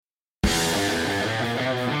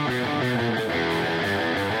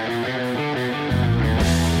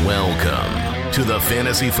to the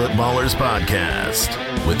Fantasy Footballers Podcast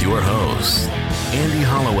with your hosts, Andy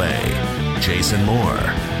Holloway, Jason Moore,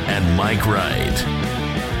 and Mike Wright.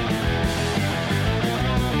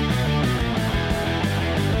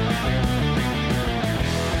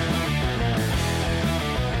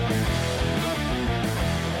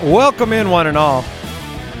 Welcome in, one and all.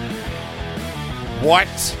 What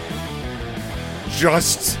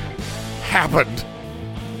just happened?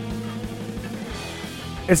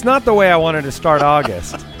 It's not the way I wanted to start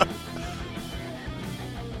August.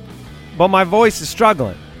 But my voice is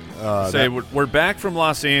struggling. We're back from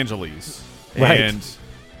Los Angeles. Right. And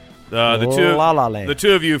the La La Land. the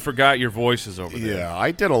two of you forgot your voices over there. Yeah, I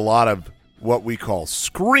did a lot of what we call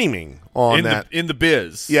screaming on In the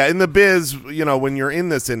biz. Yeah, in the biz, you know, when you're in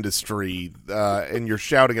this industry and you're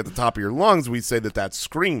shouting at the top of your lungs, we say that that's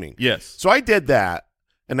screaming. Yes. So I did that,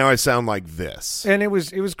 and now I sound like this. And it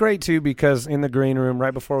was great, too, because in the green room,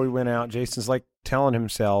 right before we went out, Jason's like telling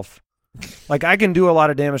himself, like, I can do a lot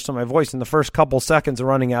of damage to my voice in the first couple seconds of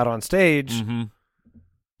running out on stage,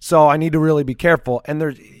 so I need to really be careful.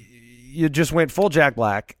 And you just went full Jack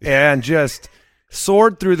Black and just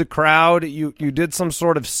soared through the crowd. You did some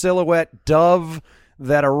sort of silhouette dove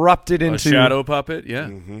that erupted into A shadow puppet, yeah.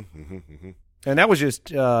 and that was just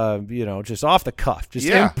just off the cuff, just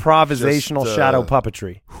Yeah, improvisational just, shadow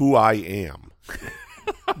puppetry. Who I am.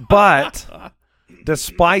 But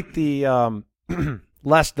despite the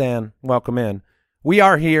less than welcome in, we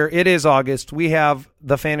are here. It is August. We have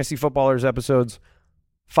the Fantasy Footballers episodes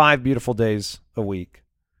 5 beautiful days a week.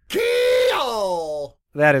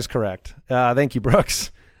 That is correct. Thank you,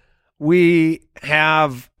 Brooks. We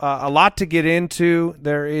have a lot to get into.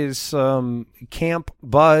 There is some camp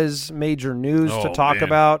buzz, major news to talk man.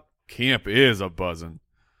 about. Camp is a buzzing.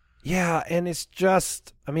 Yeah, and it's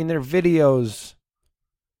just, I mean, there are videos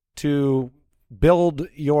to build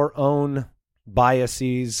your own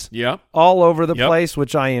biases Yep. all over the Yep. place,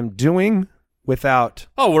 which I am doing without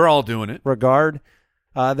Oh, we're all doing it. regard.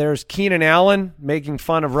 There's Keenan Allen making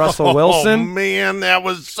fun of Russell Oh, Wilson, man, that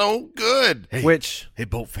was so good. which Hey,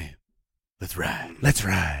 Bolt fan, let's ride. let's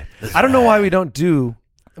ride. I don't know why we don't do.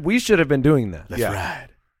 We should have been doing that. Let's ride.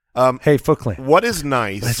 Hey, Foot Clan. What is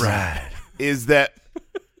nice Let's ride. is that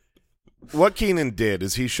what Keenan did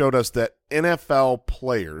is he showed us that NFL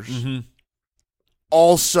players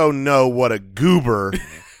also know what a goober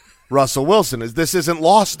Russell Wilson is. This isn't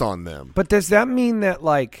lost on them. But does that mean that,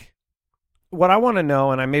 like, what I want to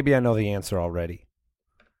know, and maybe I know the answer already,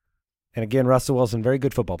 and again, Russell Wilson, very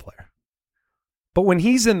good football player, but when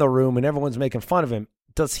he's in the room and everyone's making fun of him,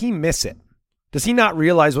 does he miss it? Does he not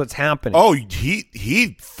realize what's happening? Oh,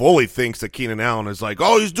 he fully thinks that Keenan Allen is like,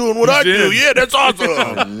 oh, he's doing what I do. in. Yeah, that's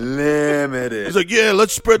awesome. Limited. He's like, yeah,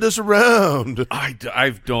 let's spread this around. I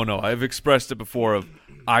don't know. I've expressed it before.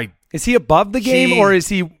 Is he above the game or is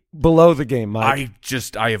he below the game, Mike?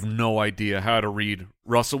 I have no idea how to read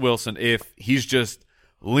Russell Wilson if he's just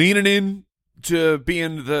leaning in to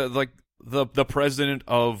being the president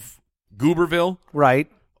of Gooberville, Right.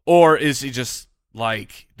 or is he just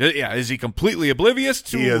like, is he completely oblivious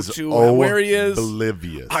to, He is where he is?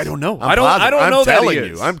 oblivious. I don't know. I'm I don't positive. know I'm that telling he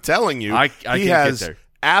you. is. I'm telling you. I can't he get has there.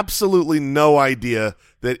 absolutely no idea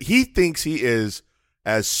that he thinks he is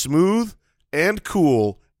as smooth and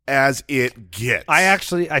cool as it gets. I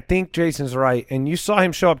think Jason's right, and you saw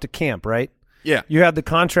him show up to camp, right? Yeah. You had the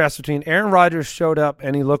contrast between Aaron Rodgers showed up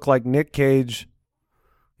and he looked like Nick Cage.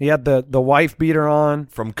 He had the wife beater on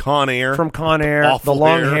from Con Air. from Con Air, Awful the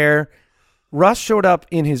long hair. hair. Russ showed up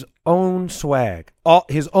in his own swag,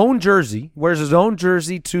 his own jersey, wears his own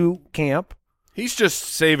jersey to camp. He's just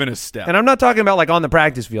saving his step. And I'm not talking about like on the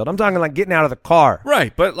practice field. I'm talking like getting out of the car.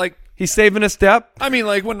 Right, but like, He's saving a step. I mean,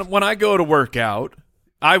 like when I go to work out,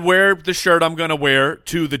 I wear the shirt I'm going to wear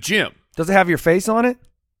to the gym. Does it have your face on it?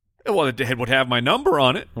 Well, it would have my number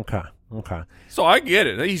on it, Okay. so I get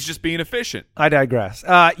it. He's just being efficient. I digress.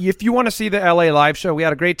 If you want to see the LA live show, we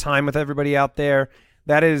had a great time with everybody out there.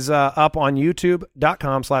 That is up on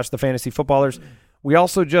youtube.com/thefantasyfootballers. We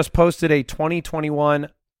also just posted a 2021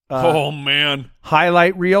 Oh, man.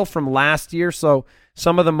 highlight reel from last year. So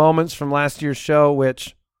some of the moments from last year's show,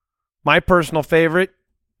 which my personal favorite,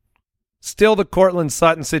 still the Cortland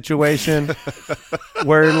Sutton situation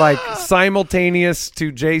where like simultaneous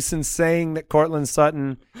to Jason saying that Cortland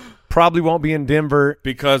Sutton probably won't be in Denver.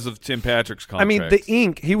 Because of Tim Patrick's contract. I mean, the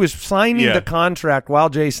ink, he was signing Yeah. the contract while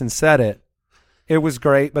Jason said it. It was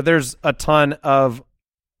great, but there's a ton of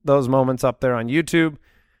those moments up there on YouTube,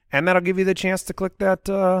 and that'll give you the chance to click that.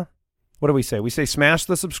 What do we say? We say smash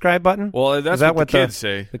the subscribe button? Well, Is that's that what the kids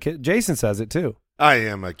say. Jason says it too. I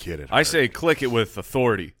am a kid. I say click it with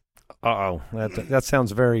authority. Uh-oh. That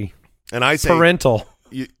sounds very And I say parental.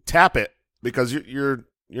 you tap it because you're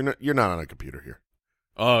not on a computer here.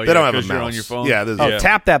 Oh, They don't have a 'cause you're mouse. on your phone. Yeah, this is- Oh,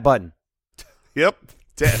 tap that button. Yep.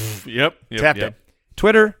 Yep. Tap it.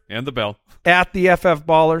 Twitter And the bell. at the FF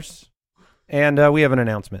Ballers, and we have an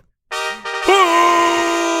announcement.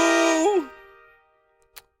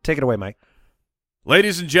 Take it away, Mike.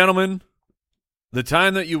 Ladies and gentlemen, the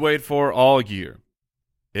time that you wait for all year,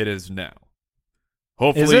 it is now.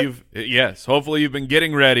 Hopefully hopefully you've been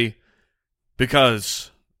getting ready because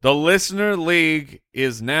the Listener League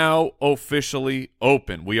is now officially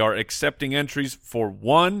open. We are accepting entries for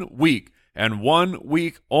 1 week and 1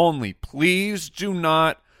 week only. Please do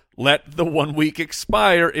not let the 1 week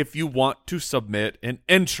expire if you want to submit an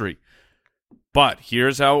entry. But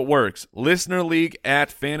here's how it works. Listener League at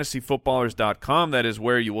fantasyfootballers.com. That is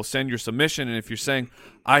where you will send your submission. And if you're saying,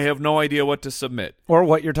 I have no idea what to submit. Or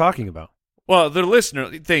what you're talking about. Well, the listener,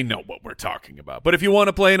 they know what we're talking about. But if you want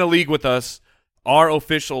to play in a league with us, our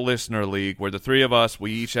official Listener League, where the three of us,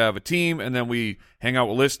 we each have a team, and then we hang out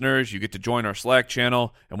with listeners. You get to join our Slack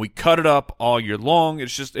channel, and we cut it up all year long.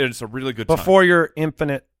 It's a really good time. Before your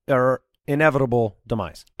infinite or inevitable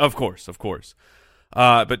demise. Of course.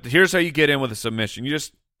 But here's how you get in with a submission. You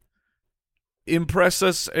just impress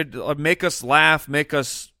us, make us laugh, make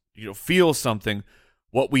us feel something.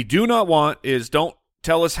 What we do not want is don't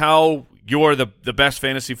tell us how you're the best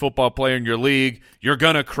fantasy football player in your league. You're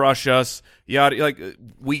gonna crush us. We get.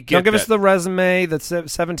 Don't give that. us the resume, the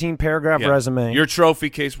 17-paragraph resume. Your trophy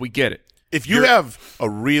case. We get it. If you have a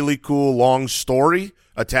really cool long story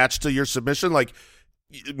attached to your submission, like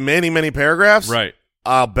many, many paragraphs, Right.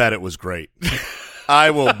 I'll bet it was great.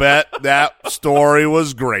 I will bet that story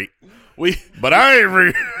was great. But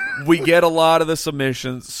we get a lot of the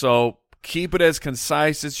submissions, so keep it as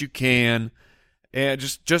concise as you can, and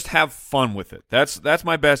just have fun with it. That's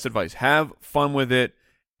my best advice. Have fun with it,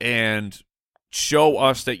 and show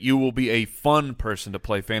us that you will be a fun person to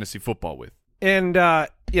play fantasy football with. And,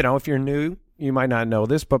 if you're new, you might not know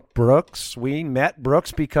this, but Brooks, we met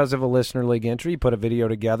Brooks because of a Listener League entry. He put a video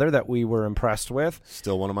together that we were impressed with.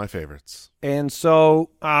 Still one of my favorites. And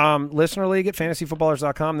so, Listener League at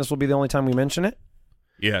fantasyfootballers.com, this will be the only time we mention it.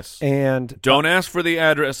 Yes. And don't ask for the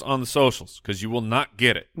address on the socials because you will not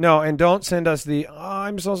get it. No, and don't send us the,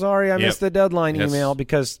 I'm so sorry, I missed the deadline email,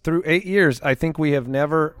 because through 8 years, I think we have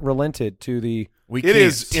never relented to the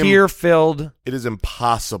tear-filled. It is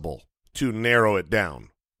impossible to narrow it down.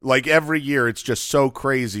 Like every year, it's just so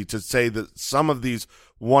crazy to say that some of these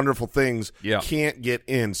wonderful things can't get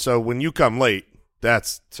in. So when you come late,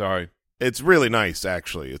 it's really nice,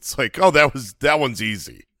 actually. It's like, that one's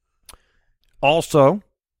easy. Also,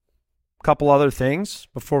 a couple other things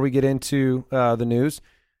before we get into the news.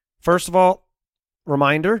 First of all,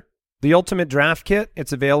 reminder, the Ultimate Draft Kit,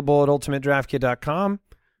 it's available at ultimatedraftkit.com.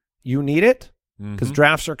 You need it because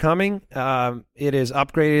drafts are coming. It is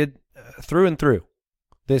upgraded through and through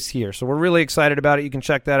this year. So we're really excited about it. You can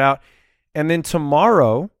check that out. And then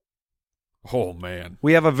tomorrow, oh man,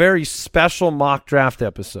 we have a very special mock draft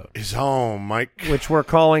episode. Is home, Mike. Which we're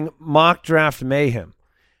calling Mock Draft Mayhem.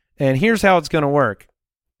 And here's how it's going to work.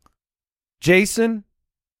 Jason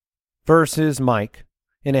versus Mike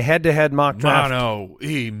in a head-to-head mock draft.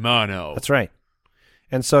 Mano. That's right.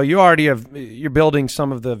 And so you're building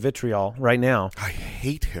some of the vitriol right now. I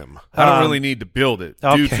hate him. I don't really need to build it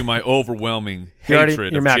due to my overwhelming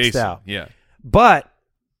hatred of maxed Jason. out. Yeah. But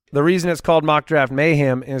the reason it's called Mock Draft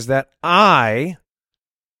Mayhem is that I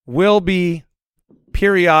will be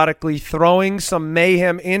periodically throwing some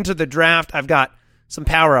mayhem into the draft. I've got some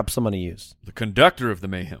power-ups I'm going to use. The conductor of the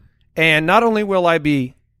mayhem. And not only will I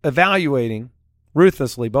be evaluating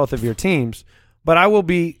ruthlessly both of your teams, but I will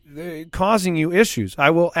be causing you issues. I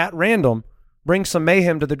will, at random, bring some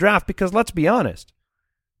mayhem to the draft because, let's be honest,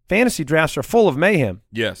 fantasy drafts are full of mayhem.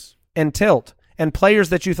 Yes. And tilt. And players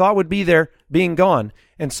that you thought would be there being gone.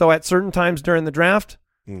 And so at certain times during the draft,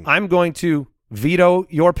 I'm going to veto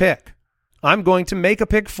your pick. I'm going to make a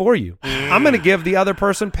pick for you. I'm going to give the other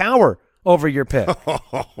person power over your pick.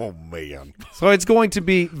 Oh, man. So it's going to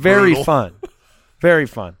be very fun. Very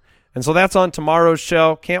fun. And so that's on tomorrow's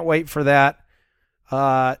show. Can't wait for that.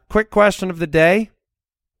 Quick question of the day.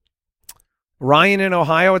 Ryan in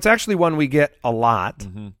Ohio. It's actually one we get a lot.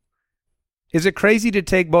 Mm-hmm. Is it crazy to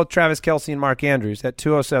take both Travis Kelce and Mark Andrews at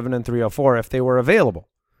 207 and 304 if they were available?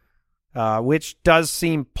 Which does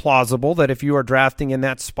seem plausible that if you are drafting in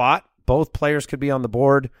that spot, both players could be on the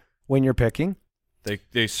board when you're picking.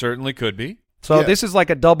 They certainly could be. So this is like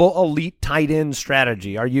a double elite tight end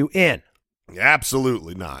strategy. Are you in?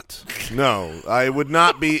 Absolutely not. No, I would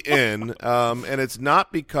not be in. And it's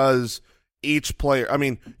not because each player. I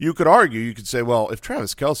mean, you could argue, you could say, well, if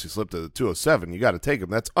Travis Kelce slipped to the 207, you got to take him.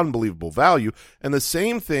 That's unbelievable value. And the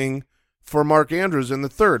same thing for Mark Andrews in the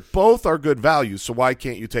third. Both are good values, so why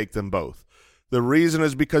can't you take them both? The reason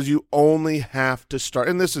is because you only have to start,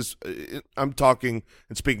 and this is, I'm talking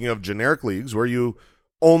and speaking of generic leagues where you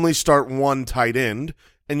only start one tight end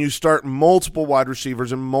and you start multiple wide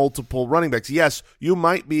receivers and multiple running backs. Yes, you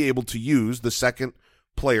might be able to use the second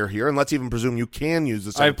player here, and let's even presume you can use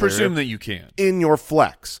the second player. I presume that you can. In your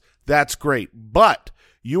flex. That's great. But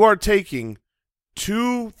you are taking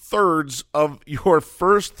 2/3 of your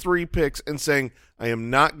first 3 picks and saying, I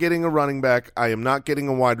am not getting a running back, I am not getting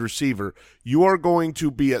a wide receiver. You are going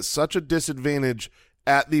to be at such a disadvantage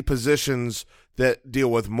at the positions that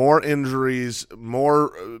deal with more injuries,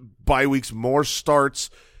 more bye weeks, more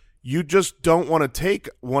starts. You just don't want to take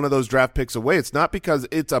one of those draft picks away. It's not because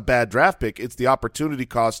it's a bad draft pick. It's the opportunity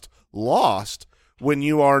cost lost when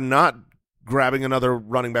you are not grabbing another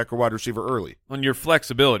running back or wide receiver early. On your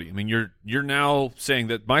flexibility, I mean, you're now saying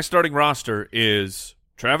that my starting roster is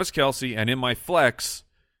Travis Kelce, and in my flex,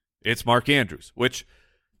 it's Mark Andrews, which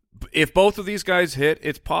if both of these guys hit,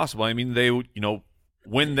 it's possible. I mean,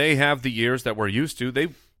 when they have the years that we're used to,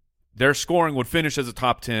 their scoring would finish as a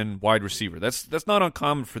top 10 wide receiver. That's not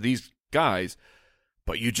uncommon for these guys,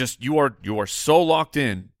 but you are so locked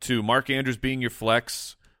in to Mark Andrews being your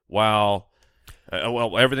flex while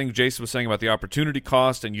everything Jason was saying about the opportunity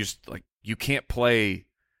cost, and you can't play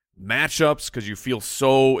matchups because you feel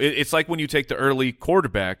so. It's like when you take the early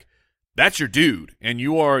quarterback, that's your dude, and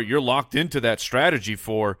you're locked into that strategy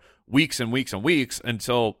for weeks and weeks and weeks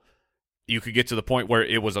until you could get to the point where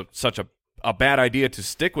it was such a bad idea to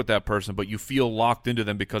stick with that person, but you feel locked into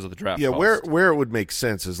them because of the draft. Yeah, cost. where it would make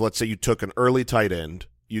sense is, let's say you took an early tight end,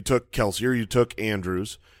 you took Kelce or you took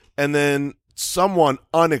Andrews, and then someone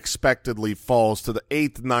unexpectedly falls to the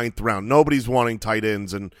 8th, 9th round. Nobody's wanting tight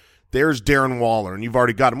ends, and there's Darren Waller, and you've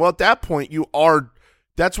already got him. Well, at that point,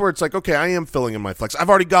 that's where it's like, okay, I am filling in my flex. I've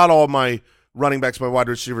already got all my running backs, my wide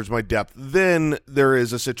receivers, my depth. Then there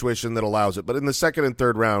is a situation that allows it. But in the 2nd and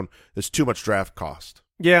 3rd round, there's too much draft cost.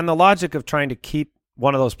 Yeah, and the logic of trying to keep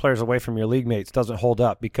one of those players away from your league mates doesn't hold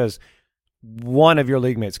up because one of your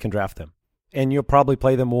league mates can draft them, and you'll probably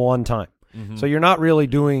play them one time. Mm-hmm. So you're not really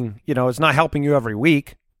doing, it's not helping you every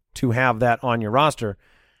week to have that on your roster.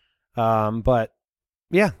 But,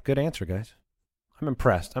 yeah, good answer, guys. I'm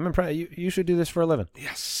impressed. You should do this for a living.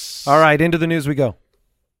 Yes. All right, into the news we go.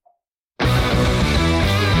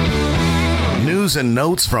 News and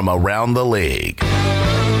notes from around the league.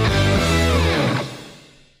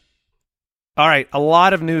 All right, a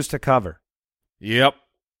lot of news to cover. Yep.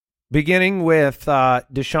 Beginning with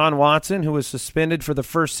Deshaun Watson, who was suspended for the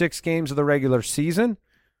first 6 games of the regular season.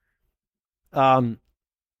 I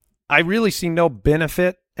really see no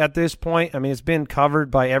benefit at this point. I mean, it's been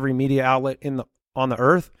covered by every media outlet on the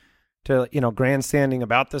earth to, grandstanding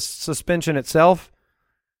about the suspension itself.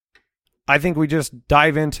 I think we just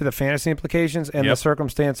dive into the fantasy implications and the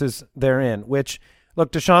circumstances therein, which,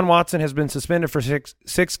 look, Deshaun Watson has been suspended for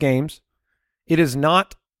six games. It is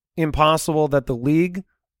not impossible that the league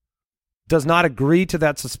does not agree to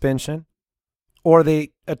that suspension, or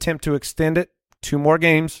they attempt to extend it 2 more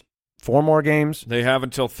games, 4 more games. They have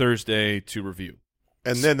until Thursday to review.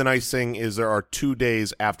 And then the nice thing is there are 2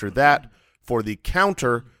 days after that for the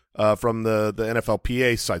counter from the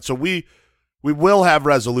NFLPA side. So we will have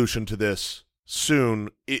resolution to this soon.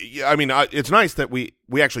 It's nice that we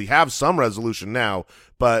actually have some resolution now,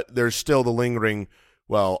 but there's still the lingering,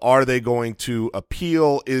 well, are they going to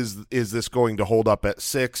appeal? Is this going to hold up at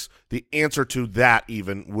 6? The answer to that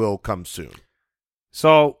even will come soon.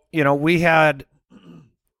 So, I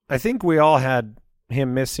think we all had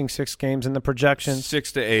him missing 6 games in the projections.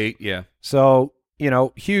 6 to 8, yeah. So,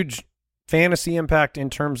 huge fantasy impact in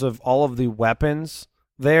terms of all of the weapons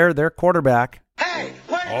there. Their quarterback. Hey,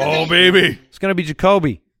 oh, baby. It's going to be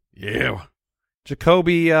Jacoby. Yeah.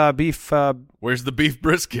 Jacoby beef. Where's the beef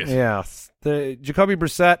brisket? Yeah. The Jacoby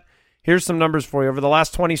Brissett, here's some numbers for you. Over the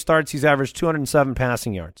last 20 starts, he's averaged 207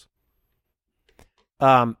 passing yards.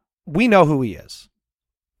 We know who he is.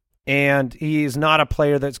 And he is not a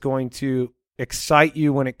player that's going to excite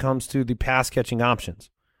you when it comes to the pass-catching options.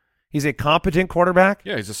 He's a competent quarterback.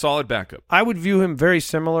 Yeah, he's a solid backup. I would view him very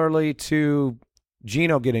similarly to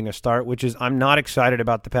Geno getting a start, which is I'm not excited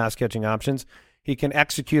about the pass-catching options. He can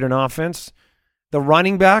execute an offense. The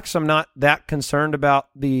running backs, I'm not that concerned about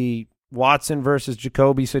the Watson versus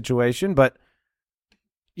Jacoby situation, but,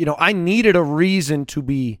 I needed a reason to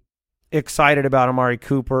be excited about Amari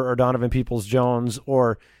Cooper or Donovan Peoples-Jones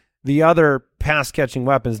or the other pass-catching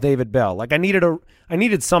weapons, David Bell. Like I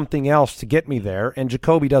needed something else to get me there, and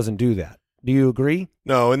Jacoby doesn't do that. Do you agree?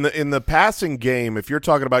 No, in the passing game, if you're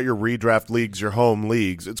talking about your redraft leagues, your home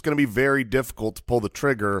leagues, it's going to be very difficult to pull the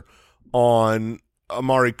trigger on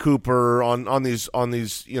Amari Cooper on these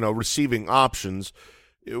receiving options.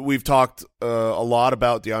 We've talked a lot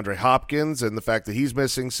about DeAndre Hopkins and the fact that he's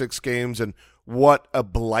missing 6 games and what a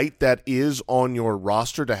blight that is on your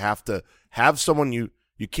roster to have someone you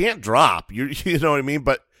can't drop. You know what I mean?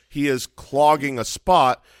 But he is clogging a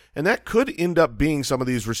spot, and that could end up being some of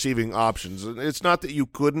these receiving options. It's not that you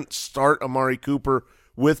couldn't start Amari Cooper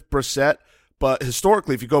with Brissett, but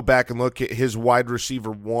historically, if you go back and look at his wide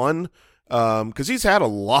receiver one, because he's had a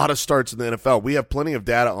lot of starts in the NFL. We have plenty of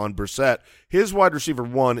data on Brissett. His wide receiver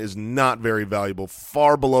one is not very valuable,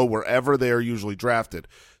 far below wherever they are usually drafted.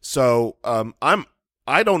 So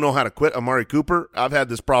I don't know how to quit Amari Cooper. I've had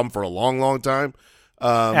this problem for a long, long time.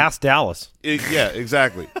 Ask Dallas. Yeah,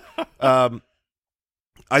 exactly.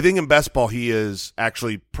 I think in best ball he is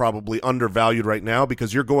actually probably undervalued right now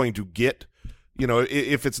because you're going to get,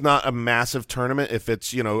 if it's not a massive tournament, if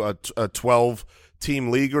it's, a 12-team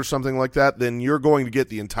league or something like that, then you're going to get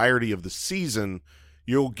the entirety of the season.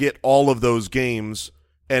 You'll get all of those games,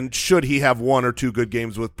 and should he have 1 or 2 good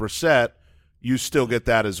games with Brissett, you still get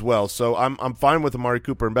that as well. So I'm fine with Amari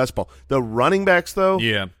Cooper in best ball. The running backs, though,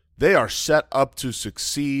 they are set up to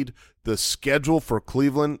succeed. The schedule for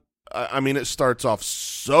Cleveland, it starts off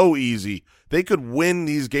so easy. They could win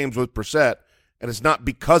these games with Brissett, and it's not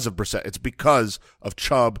because of Brissett. It's because of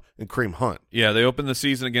Chubb and Kareem Hunt. Yeah, they opened the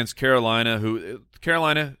season against Carolina,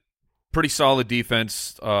 pretty solid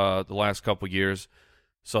defense the last couple years.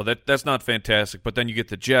 So that's not fantastic. But then you get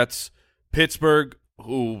the Jets, Pittsburgh,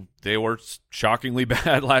 who they were shockingly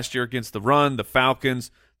bad last year against the run, the Falcons,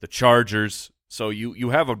 the Chargers. So you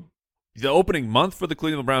have the opening month for the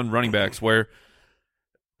Cleveland Brown running backs where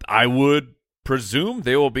I would presume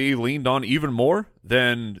they will be leaned on even more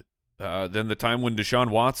than the time when Deshaun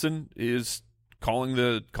Watson is calling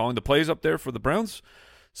the plays up there for the Browns.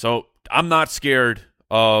 So I'm not scared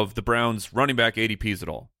of the Browns running back ADPs at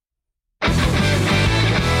all.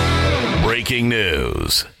 Breaking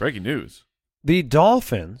news. The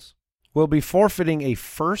Dolphins will be forfeiting a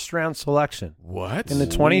first-round selection in the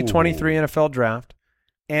 2023 NFL Draft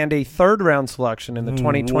and a third-round selection in the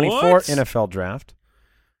 2024 NFL Draft.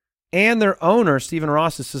 And their owner, Stephen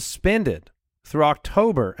Ross, is suspended through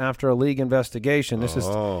October after a league investigation. This is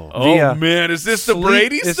is this the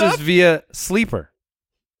Brady stuff? This is via Sleeper.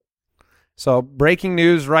 So breaking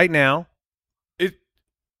news right now.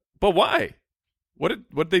 But why? What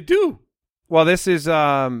did they do? Well, this is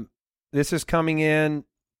coming in.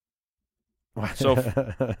 So,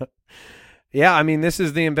 yeah, this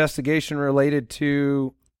is the investigation related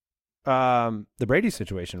to the Brady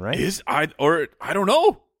situation, right? I don't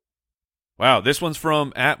know. Wow, this one's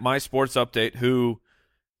from @MySportsUpdate, who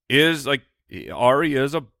is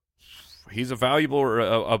he's a valuable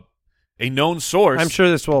or a known source. I'm sure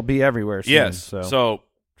this will be everywhere soon. Yes. So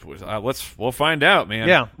we'll find out, man.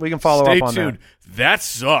 Yeah, we can follow Stay up on tuned. That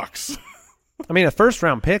sucks. A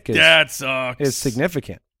first-round pick is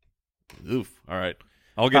significant. Oof. All right.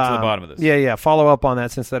 I'll get to the bottom of this. Yeah. Follow up on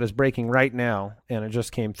that since that is breaking right now, and it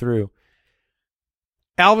just came through.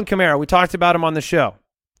 Alvin Kamara, we talked about him on the show.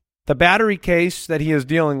 The battery case that he is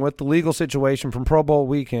dealing with, the legal situation from Pro Bowl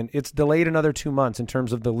weekend, it's delayed another 2 months in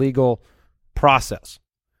terms of the legal process.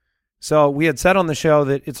 So we had said on the show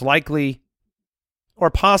that it's likely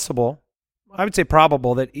or possible, I would say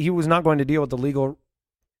probable, that he was not going to deal with the legal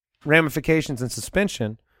ramifications and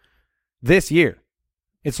suspension this year.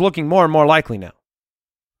 It's looking more and more likely now.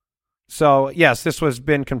 So, yes, this was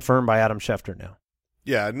been confirmed by Adam Schefter now.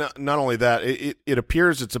 Yeah, not only that, it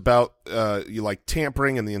appears it's about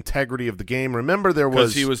tampering and the integrity of the game. Remember there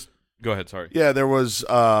was go ahead, sorry. Yeah, there was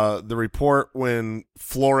the report when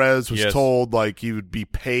Flores was told he would be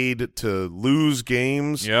paid to lose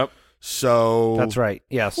games. Yep. So that's right.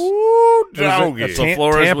 Yes.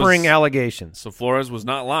 Tampering allegations. So Flores was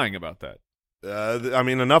not lying about that.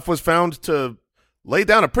 Enough was found to lay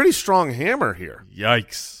down a pretty strong hammer here.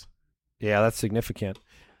 Yikes. Yeah, that's significant.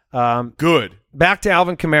 Good. Back to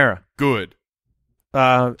Alvin Kamara. Good.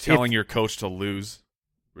 Telling your coach to lose.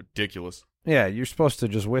 Ridiculous. Yeah, you're supposed to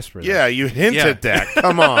just whisper that. Yeah, you hint at that.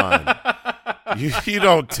 Come on. You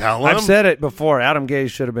don't tell him. I've said it before. Adam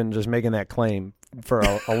Gase should have been just making that claim for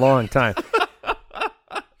a long time.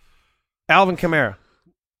 Alvin Kamara.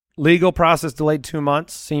 Legal process delayed 2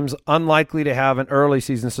 months. Seems unlikely to have an early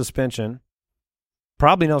season suspension.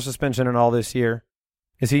 Probably no suspension at all this year.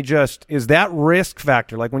 Is that risk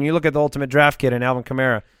factor? Like when you look at the ultimate draft kit and Alvin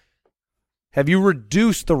Kamara, have you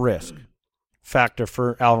reduced the risk factor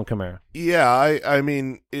for Alvin Kamara. Yeah, I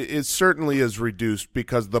mean, it certainly is reduced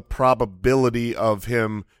because the probability of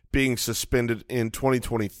him being suspended in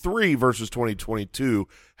 2023 versus 2022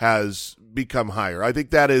 has become higher. I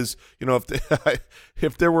think that is,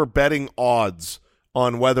 if there were betting odds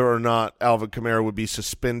on whether or not Alvin Kamara would be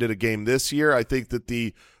suspended a game this year, I think that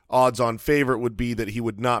the odds-on favorite would be that he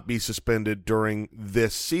would not be suspended during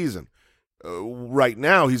this season. Right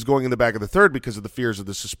now, he's going in the back of the third because of the fears of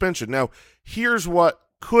the suspension. Now, here's what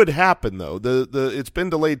could happen, though. It's been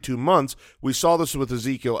delayed 2 months. We saw this with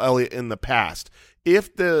Ezekiel Elliott in the past.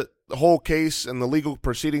 If the whole case and the legal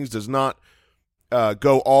proceedings does not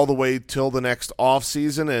go all the way till the next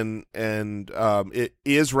offseason and it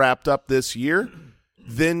is wrapped up this year,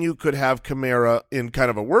 then you could have Kamara in kind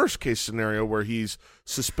of a worst-case scenario where he's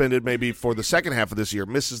suspended maybe for the second half of this year,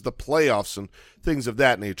 misses the playoffs and things of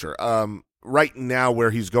that nature. Right now where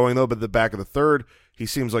he's going, though, but the back of the third, he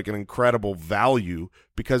seems like an incredible value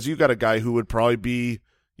because you got a guy who would probably be,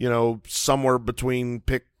 somewhere between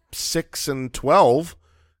pick 6 and 12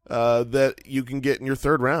 that you can get in your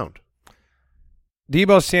third round.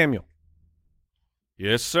 Deebo Samuel.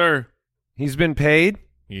 Yes, sir. He's been paid.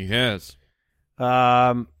 He has.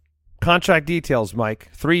 Contract details, Mike.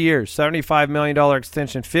 3 years, $75 million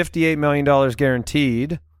extension, $58 million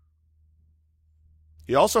guaranteed.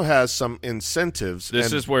 He also has some incentives.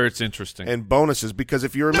 This is where it's interesting. And bonuses, because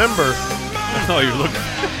if you remember. Oh, you're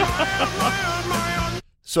looking.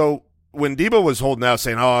 So when Deebo was holding out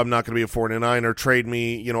saying, I'm not going to be a 49er, trade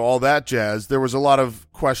me, all that jazz, there was a lot of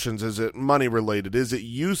questions. Is it money related? Is it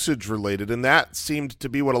usage related? And that seemed to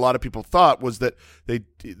be what a lot of people thought was that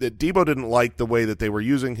that Deebo didn't like the way that they were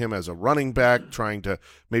using him as a running back, trying to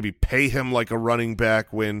maybe pay him like a running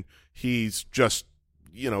back when he's just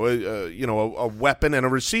a weapon and a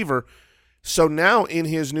receiver. So now in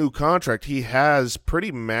his new contract, he has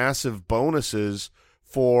pretty massive bonuses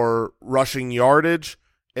for rushing yardage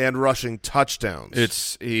and rushing touchdowns.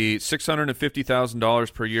 It's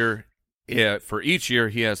 $650,000 per year. Yeah, for each year,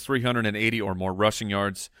 he has 380 or more rushing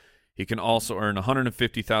yards. He can also earn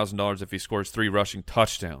 $150,000 if he scores 3 rushing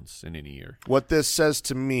touchdowns in any year. What this says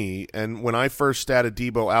to me, and when I first statted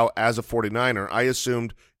Deebo out as a 49er, I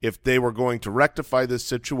assumed if they were going to rectify this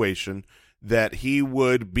situation that he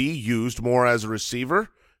would be used more as a receiver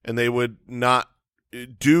and they would not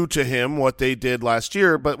do to him what they did last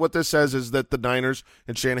year. But what this says is that the Niners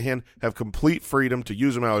and Shanahan have complete freedom to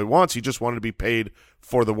use him how he wants. He just wanted to be paid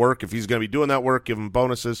for the work. If he's going to be doing that work, give him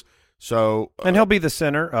bonuses. So and he'll be the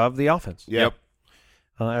center of the offense. Yep.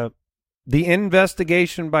 The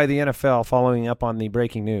investigation by the NFL following up on the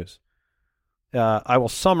breaking news. I will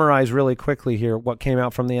summarize really quickly here what came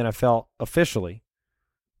out from the NFL officially.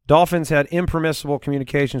 Dolphins had impermissible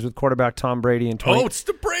communications with quarterback Tom Brady in it's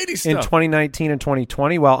the Brady stuff. in 2019 and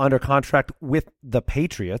 2020 while under contract with the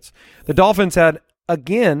Patriots. The Dolphins had,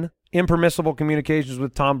 again, impermissible communications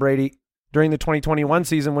with Tom Brady during the 2021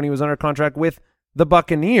 season when he was under contract with the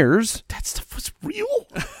Buccaneers. That stuff was real.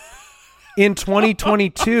 In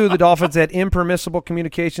 2022, the Dolphins had impermissible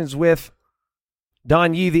communications with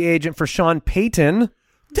Don Yee, the agent for Sean Payton.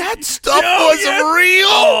 That stuff was real.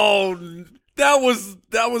 Oh, that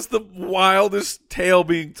was the wildest tale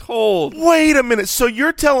being told. Wait a minute. So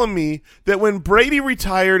you're telling me that when Brady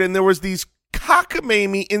retired and there was these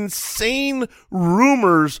cockamamie, insane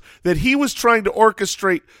rumors that he was trying to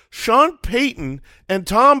orchestrate Sean Payton and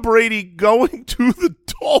Tom Brady going to the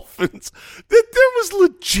Dolphins, that there was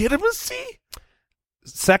legitimacy?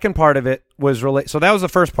 Second part of it was related. So that was the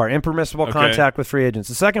first part, impermissible contact with free agents.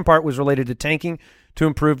 The second part was related to tanking to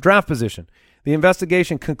improve draft position. The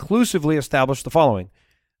investigation conclusively established the following.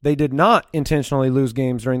 They did not intentionally lose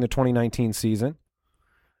games during the 2019 season,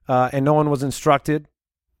 and no one was instructed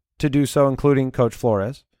to do so, including Coach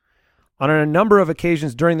Flores. On a number of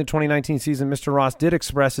occasions during the 2019 season, Mr. Ross did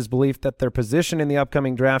express his belief that their position in the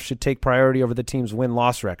upcoming draft should take priority over the team's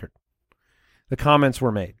win-loss record. The comments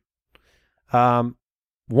were made.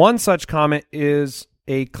 One such comment is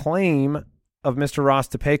a claim of Mr. Ross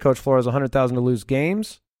to pay Coach Flores $100,000 to lose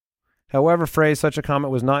games. However, such a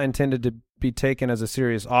comment was not intended to be taken as a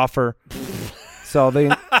serious offer. So there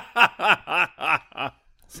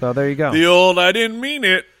you go. The old I didn't mean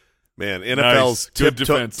it. Man, NFL's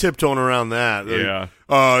nice. tiptoeing around that. Yeah.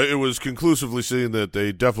 It was conclusively seen that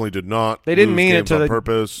they definitely did not. They didn't lose mean it games to on the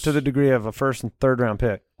purpose. to the degree of a first and third round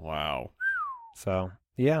pick. Wow. So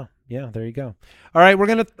yeah, there you go. All right, we're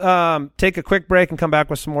gonna take a quick break and come back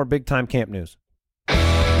with some more big time camp news.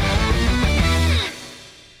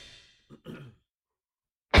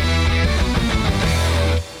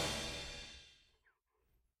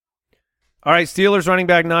 All right, Steelers running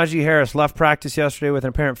back Najee Harris left practice yesterday with an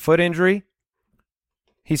apparent foot injury.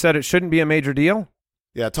 He said it shouldn't be a major deal.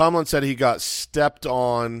 Yeah, Tomlin said he got stepped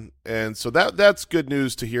on, and so that's good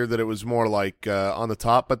news to hear that it was more like on the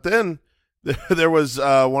top. But then there was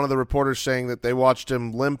one of the reporters saying that they watched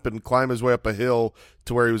him limp and climb his way up a hill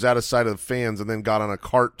to where he was out of sight of the fans and then got on a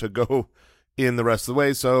cart to go in the rest of the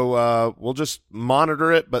way. So we'll just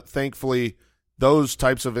monitor it, but thankfully those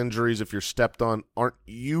types of injuries, if you're stepped on, aren't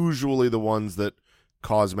usually the ones that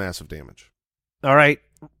cause massive damage. All right,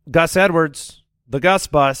 Gus Edwards, the Gus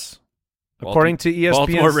Bus. According to ESPN's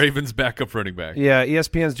Baltimore Ravens backup running back. Yeah,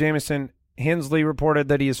 ESPN's Jamison Hensley reported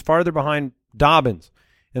that he is farther behind Dobbins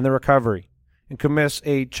in the recovery and could miss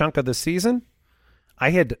a chunk of the season. I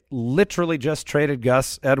had literally just traded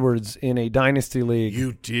Gus Edwards in a dynasty league.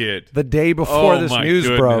 You did. The day before this news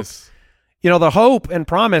broke. You know, the hope and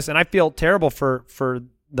promise, and I feel terrible for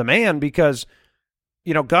the man because,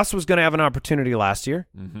 you know, Gus was going to have an opportunity last year.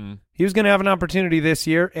 Mm-hmm. He was going to have an opportunity this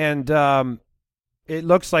year, and it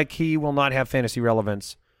looks like he will not have fantasy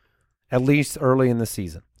relevance, at least early in the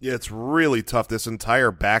season. Yeah, it's really tough, this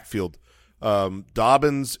entire backfield.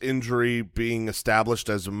 Dobbins' injury being established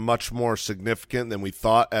as much more significant than we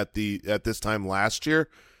thought at this time last year.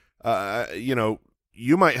 You know,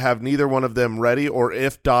 you might have neither one of them ready, or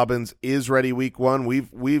if Dobbins is ready week one,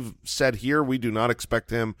 we've said here we do not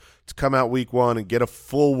expect him to come out week one and get a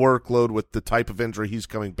full workload with the type of injury he's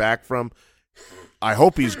coming back from. I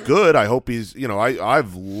hope he's good. I hope he's, you know,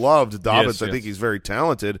 I've loved Dobbins. Yes. I think he's very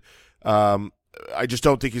talented. I just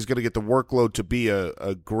don't think he's going to get the workload to be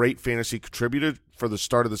a great fantasy contributor for the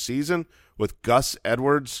start of the season with Gus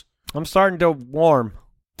Edwards. I'm starting to warm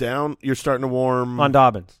down. You're starting to warm on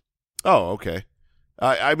Dobbins. Oh, okay.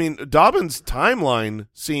 I mean, Dobbins' timeline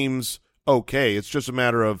seems okay. It's just a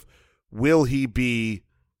matter of will he be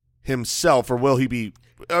himself or will he be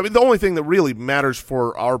 – I mean, the only thing that really matters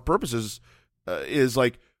for our purposes is,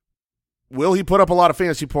 like, will he put up a lot of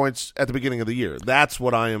fantasy points at the beginning of the year? That's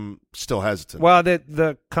what I am still hesitant. Well,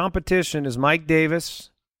 the competition is Mike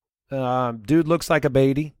Davis. Dude looks like a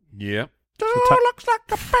Beatty. Yeah. Dude looks like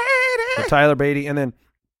a Beatty. So Tyler Beatty, and then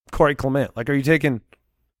Corey Clement. Like, are you taking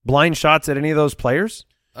blind shots at any of those players?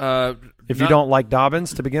 If you don't like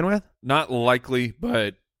Dobbins to begin with? Not likely,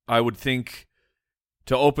 but I would think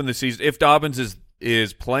to open the season, if Dobbins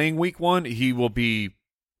is playing week one, he will be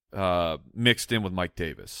mixed in with Mike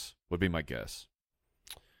Davis, would be my guess,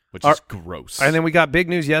 which is gross. And then we got big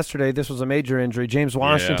news yesterday. This was a major injury. James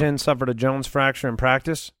Washington suffered a Jones fracture in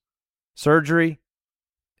practice, surgery.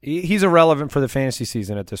 He's irrelevant for the fantasy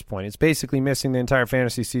season at this point. It's basically missing the entire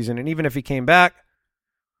fantasy season. And even if he came back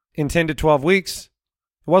in 10 to 12 weeks,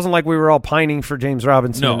 it wasn't like we were all pining for James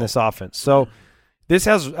Robinson in this offense. So this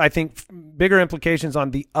has, I think, bigger implications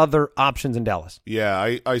on the other options in Dallas.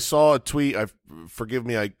 Yeah, I saw a tweet. Forgive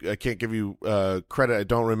me, I can't give you credit. I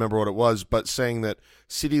don't remember what it was, but saying that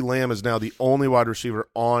CeeDee Lamb is now the only wide receiver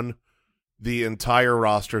on the entire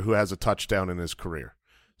roster who has a touchdown in his career.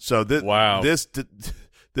 So this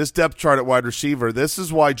depth chart at wide receiver, this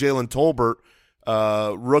is why Jalen Tolbert,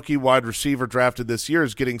 rookie wide receiver drafted this year,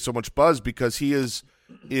 is getting so much buzz, because he is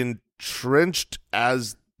entrenched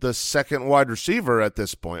as the second wide receiver at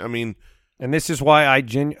this point. I mean, and this is why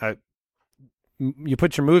you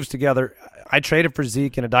put your moves together. I traded for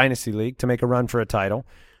Zeke in a dynasty league to make a run for a title.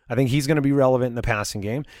 I think he's going to be relevant in the passing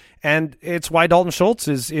game, and it's why Dalton Schultz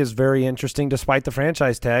is very interesting despite the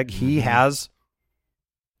franchise tag. He has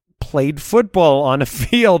played football on a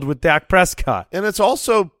field with Dak Prescott, and it's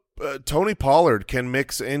also Tony Pollard can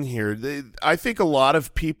mix in here. I think a lot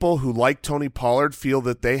of people who like Tony Pollard feel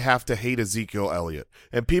that they have to hate Ezekiel Elliott.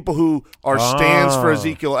 And people who are stands for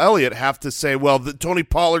Ezekiel Elliott have to say, well, Tony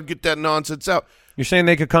Pollard, get that nonsense out. You're saying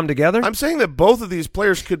they could come together? I'm saying that both of these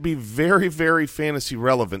players could be very, very fantasy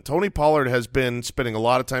relevant. Tony Pollard has been spending a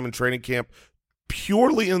lot of time in training camp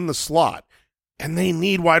purely in the slot, and they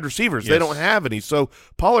need wide receivers. Yes. They don't have any. So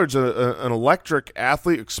Pollard's an electric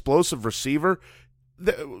athlete, explosive receiver.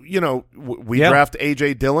 We draft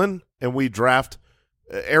A.J. Dillon, and we draft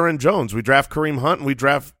Aaron Jones. We draft Kareem Hunt, and we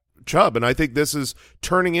draft Chubb. And I think this is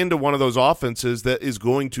turning into one of those offenses that is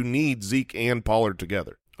going to need Zeke and Pollard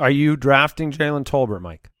together. Are you drafting Jalen Tolbert,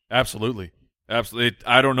 Mike? Absolutely. Absolutely.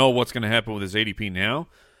 I don't know what's going to happen with his ADP now,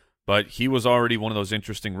 but he was already one of those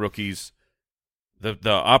interesting rookies.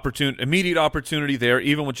 The immediate opportunity there,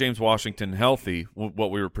 even with James Washington healthy, what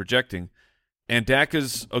we were projecting. And Dak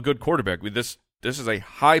is a good quarterback. This is a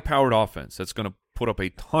high-powered offense that's going to put up a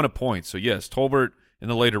ton of points. So, yes, Tolbert in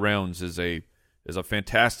the later rounds is a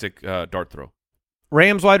fantastic dart throw.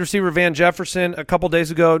 Rams wide receiver Van Jefferson, a couple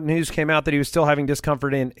days ago, news came out that he was still having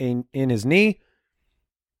discomfort in his knee.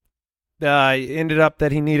 Ended up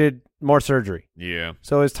that he needed more surgery. Yeah.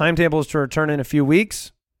 So his timetable is to return in a few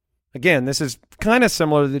weeks. Again, this is kind of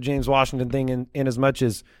similar to the James Washington thing in as much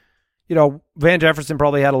as, Van Jefferson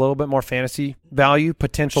probably had a little bit more fantasy value,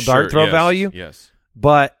 potential dart throw value. Yes.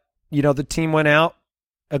 But, the team went out,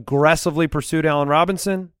 aggressively pursued Allen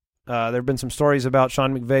Robinson. There have been some stories about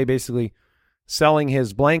Sean McVay basically selling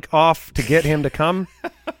his blank off to get him to come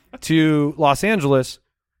to Los Angeles.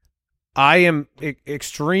 I am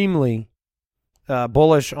extremely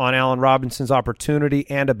bullish on Allen Robinson's opportunity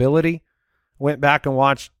and ability. Went back and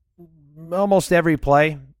watched almost every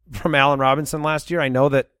play from Allen Robinson last year. I know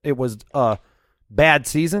that it was a bad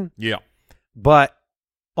season. Yeah. But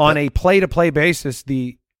on a play-to-play basis,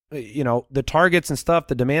 the targets and stuff,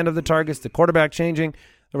 the demand of the targets, the quarterback changing,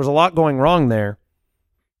 there was a lot going wrong there.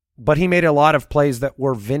 But he made a lot of plays that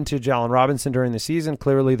were vintage Allen Robinson during the season.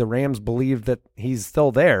 Clearly, the Rams believe that he's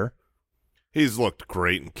still there. He's looked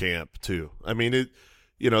great in camp too. I mean,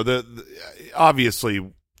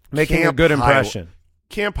 obviously making a good impression.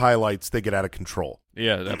 Camp highlights, they get out of control.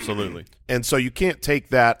 Yeah, absolutely. And so you can't take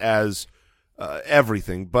that as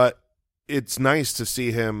everything, but it's nice to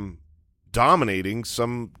see him dominating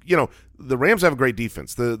some. The Rams have a great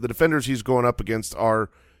defense. The defenders he's going up against are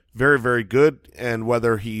very, very good, and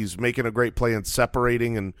whether he's making a great play and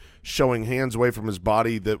separating and showing hands away from his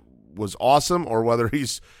body that was awesome, or whether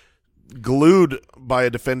he's glued by a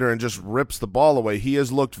defender and just rips the ball away, he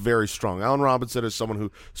has looked very strong. Allen Robinson is someone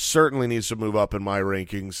who certainly needs to move up in my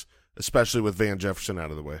rankings, especially with Van Jefferson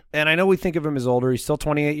out of the way. And I know we think of him as older. He's still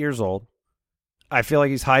 28 years old. I feel like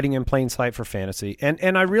he's hiding in plain sight for fantasy.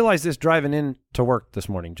 And I realized this driving in to work this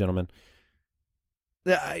morning, gentlemen.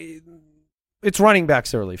 It's running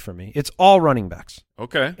backs early for me. It's all running backs.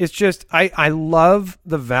 Okay. It's just I love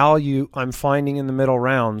the value I'm finding in the middle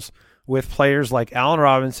rounds with players like Allen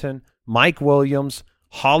Robinson, Mike Williams,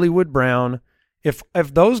 Hollywood Brown. If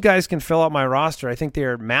those guys can fill out my roster, I think they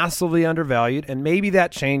are massively undervalued, and maybe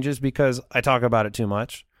that changes because I talk about it too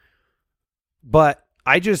much. But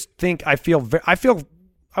I just think I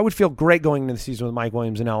would feel great going into the season with Mike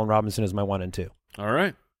Williams and Allen Robinson as my 1 and 2. All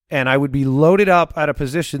right. And I would be loaded up at a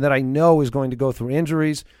position that I know is going to go through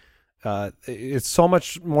injuries. It's so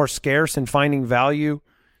much more scarce in finding value.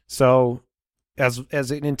 So as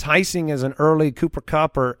enticing as an early Cooper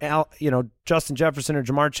Kupp or Justin Jefferson or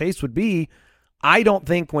Jamar Chase would be, I don't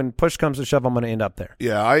think when push comes to shove I'm going to end up there.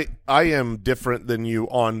 Yeah, I am different than you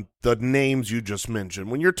on the names you just mentioned.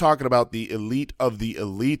 When you're talking about the elite of the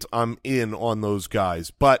elite, I'm in on those guys.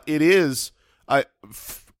 But it is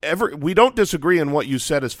we don't disagree in what you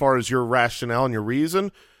said as far as your rationale and your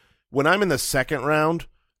reason. When I'm in the second round,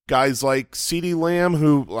 guys like CeeDee Lamb,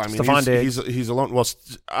 who Stephon Diggs. He's alone. Well,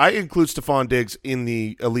 I include Stephon Diggs in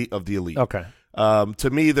the elite of the elite. Okay. To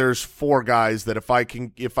me, there's 4 guys that if I can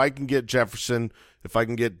get Jefferson, if I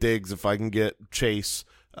can get Diggs, if I can get Chase,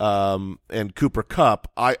 and Cooper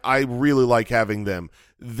Kupp, I really like having them.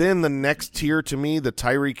 Then the next tier to me, the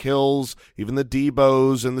Tyreek Hills, even the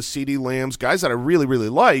Debos and the CeeDee Lambs, guys that I really, really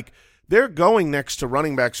like, they're going next to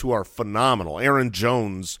running backs who are phenomenal. Aaron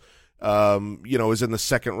Jones, is in the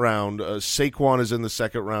second round. Saquon is in the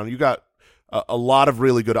second round. You got a lot of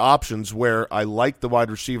really good options where I like the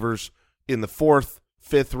wide receivers in the 4th,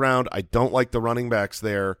 5th round. I don't like the running backs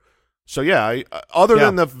there. So yeah, other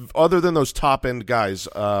than those top end guys,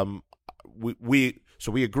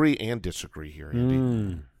 we agree and disagree here,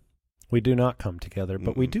 Andy. We do not come together,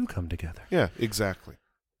 but we do come together. Yeah, exactly.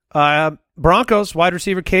 Broncos wide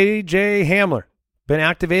receiver KJ Hamler been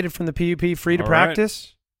activated from the PUP, free to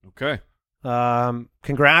practice. Right. Okay.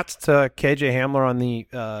 Congrats to KJ Hamler on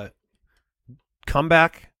the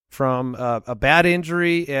comeback from a bad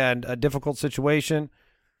injury and a difficult situation.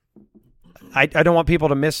 I don't want people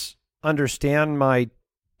to misunderstand my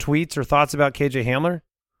tweets or thoughts about KJ Hamler.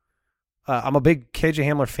 I'm a big KJ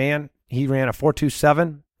Hamler fan. He ran a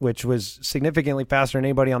 4.27, which was significantly faster than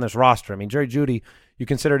anybody on this roster. I mean, Jerry Jeudy, you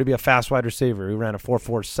consider to be a fast wide receiver who ran a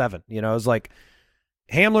 4.47. It was like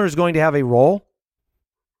Hamler is going to have a role,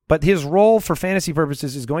 but his role for fantasy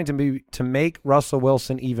purposes is going to be to make Russell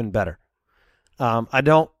Wilson even better. I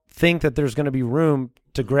don't think that there's going to be room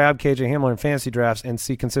to grab KJ Hamler in fantasy drafts and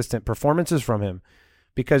see consistent performances from him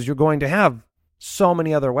because you're going to have so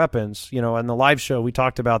many other weapons. In the live show, we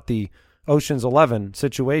talked about the Ocean's 11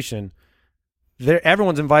 situation.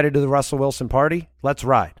 Everyone's invited to the Russell Wilson party. Let's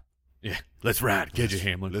ride. Yeah, let's ride, KJ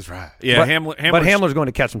Hamler. Let's ride. Yeah, but Hamler's going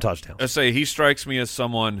to catch some touchdowns. I say he strikes me as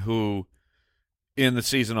someone who, in the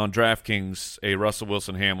season on DraftKings, a Russell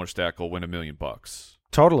Wilson Hamler stack will win $1 million.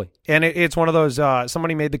 Totally. And it's one of those,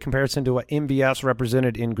 somebody made the comparison to what MVS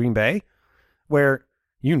represented in Green Bay, where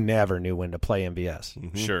you never knew when to play MVS.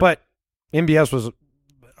 Mm-hmm. Sure. But MVS was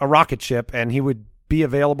a rocket ship, and he would be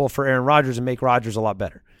available for Aaron Rodgers and make Rodgers a lot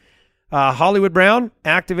better. Hollywood Brown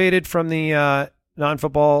activated from the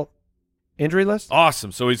non-football injury list.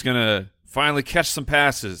 Awesome. So he's going to finally catch some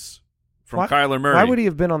passes from Kyler Murray. Why would he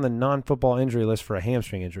have been on the non-football injury list for a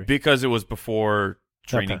hamstring injury? Because it was before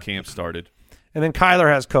training camp started. And then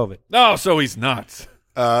Kyler has COVID. No, so he's not.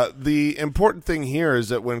 The important thing here is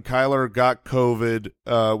that when Kyler got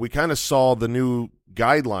COVID, we kind of saw the new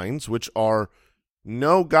guidelines, which are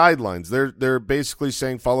no guidelines. They're basically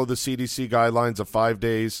saying follow the CDC guidelines of 5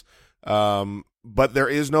 days, but there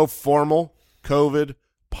is no formal COVID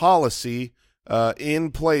policy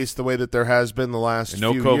in place the way that there has been the last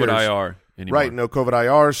few years. No COVID IR anymore. Right, no COVID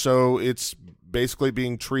IR, so it's basically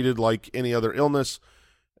being treated like any other illness.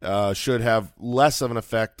 Should have less of an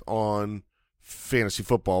effect on fantasy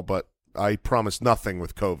football, but I promise nothing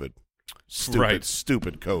with COVID.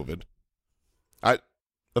 Stupid COVID. I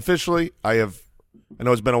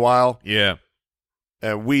know it's been a while. Yeah.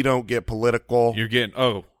 And we don't get political. You're getting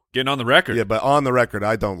on the record. Yeah, but on the record,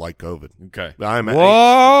 I don't like COVID. Okay.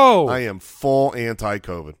 Whoa! I am full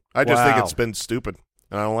anti-COVID. I just think it's been stupid,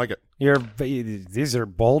 and I don't like it. These are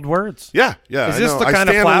bold words. Yeah. Is this the I kind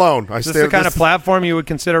stand of alone. Is this the kind of platform you would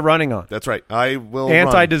consider running on? That's right. I will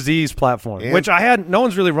anti-disease platform, which no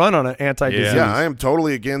one's really run on an anti-disease. Yeah, I am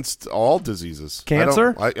totally against all diseases.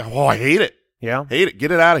 Cancer? I hate it. Yeah, hate it.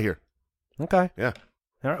 Get it out of here. Okay. Yeah.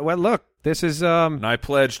 All right. Well, look, this is. And I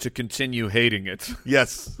pledge to continue hating it.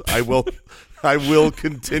 Yes, I will. I will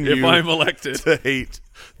continue. If I'm elected to hate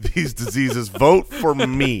these diseases, vote for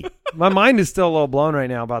me. My mind is still a little blown right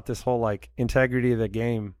now about this whole integrity of the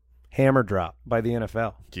game hammer drop by the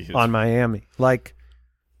NFL on Miami.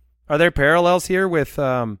 Are there parallels here with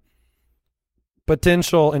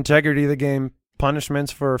potential integrity of the game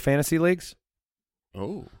punishments for fantasy leagues?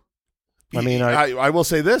 Oh. I mean, I will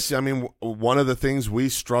say this. I mean, one of the things we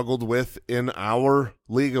struggled with in our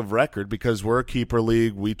league of record, because we're a keeper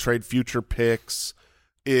league, we trade future picks,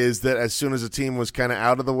 is that as soon as a team was kind of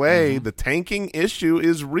out of the way, the tanking issue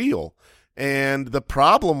is real. And the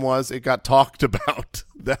problem was it got talked about.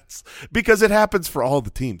 That's because it happens for all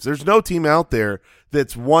the teams. There's no team out there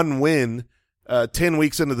that's one win 10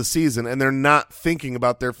 weeks into the season and they're not thinking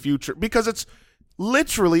about their future, because it's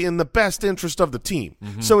literally in the best interest of the team.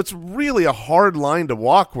 So it's really a hard line to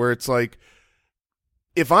walk, where it's like,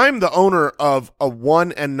 if I'm the owner of a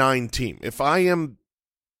 1-9 team,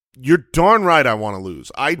 you're darn right I want to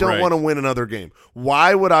lose. I don't want to win another game.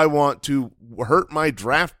 Why would I want to hurt my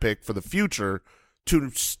draft pick for the future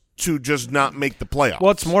to just not make the playoffs?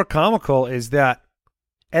 What's more comical is that,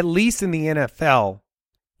 at least in the NFL,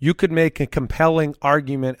 you could make a compelling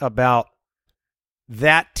argument about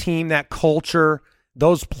that team, that culture,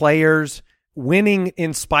 those players winning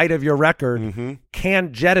in spite of your record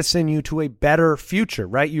can jettison you to a better future,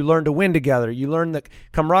 right? You learn to win together. You learn the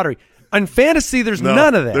camaraderie. In fantasy, there's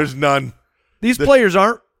none of that. There's none. These players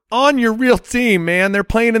aren't on your real team, man. They're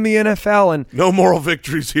playing in the NFL, and no moral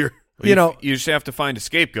victories here. You just have to find a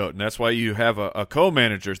scapegoat, and that's why you have a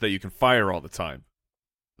co-manager that you can fire all the time.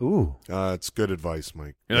 Ooh. It's good advice,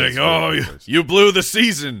 Mike. You're like, you blew the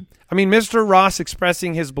season. I mean, Mr. Ross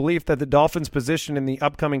expressing his belief that the Dolphins' position in the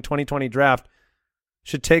upcoming 2020 draft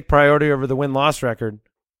should take priority over the win-loss record.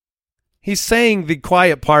 He's saying the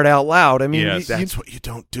quiet part out loud. I mean, yes. That's what you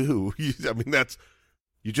don't do.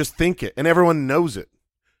 You just think it, and everyone knows it.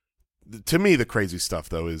 To me, the crazy stuff,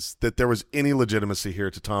 though, is that there was any legitimacy here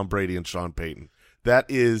to Tom Brady and Sean Payton. That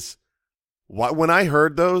is why, when I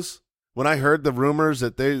heard the rumors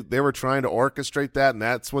that they were trying to orchestrate that, and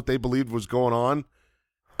that's what they believed was going on,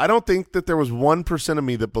 I don't think that there was 1% of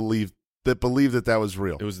me that believed that was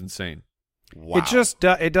real. It was insane. Wow.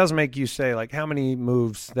 It does make you say, how many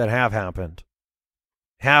moves that have happened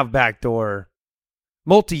have backdoor,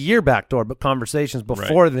 multi-year backdoor, but conversations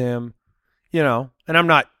before them, and I'm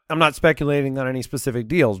not speculating on any specific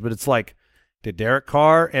deals, but it's did Derek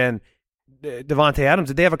Carr and Devontae Adams,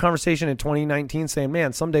 did they have a conversation in 2019 saying,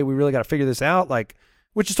 man, someday we really got to figure this out?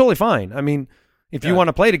 Which is totally fine. I mean, if you want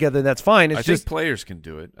to play together, that's fine. I think players can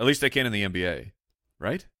do it. At least they can in the NBA,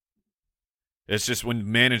 right? It's just when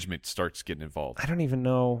management starts getting involved. I don't even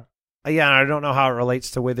know. Yeah, I don't know how it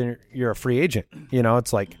relates to whether you're a free agent.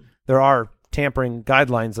 It's there are tampering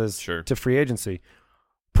guidelines to free agency.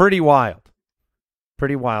 Pretty wild.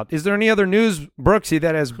 Is there any other news, Brooksy,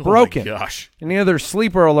 that has broken? Oh my gosh. Any other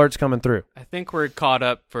sleeper alerts coming through? I think we're caught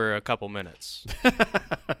up for a couple minutes.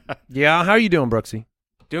 Yeah, how are you doing, Brooksy?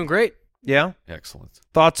 Doing great. Yeah? Excellent.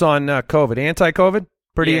 Thoughts on COVID? Anti-COVID?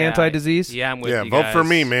 Pretty anti-disease? Yeah, I'm with you vote guys. for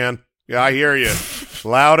me, man. Yeah, I hear you.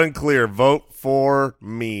 Loud and clear. Vote for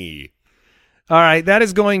me. All right, that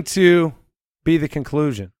is going to be the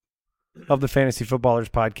conclusion of the Fantasy Footballers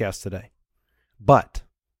podcast today. But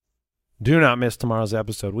do not miss tomorrow's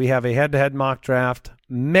episode. We have a head-to-head mock draft.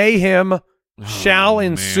 Mayhem shall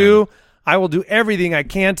ensue. Man. I will do everything I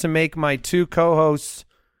can to make my two co-hosts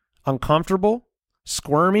uncomfortable,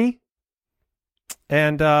 squirmy,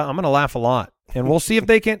 and I'm going to laugh a lot. And we'll see if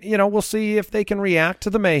they can, we'll see if they can react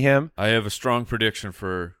to the mayhem. I have a strong prediction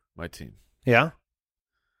for my team. Yeah?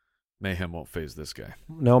 Mayhem won't phase this guy.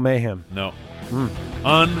 No mayhem. No.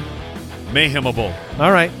 Unmayhemable.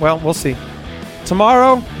 All right. Well, we'll see.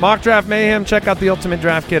 Tomorrow, mock draft mayhem. Check out the Ultimate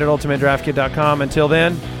Draft Kit at ultimatedraftkit.com. Until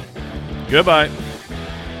then, goodbye.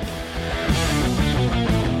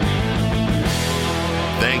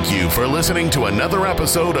 Thank you for listening to another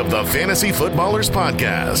episode of the Fantasy Footballers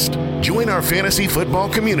Podcast. Join our fantasy football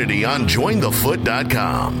community on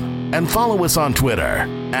jointhefoot.com and follow us on Twitter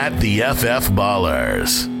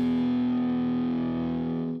 @TheFFBallers.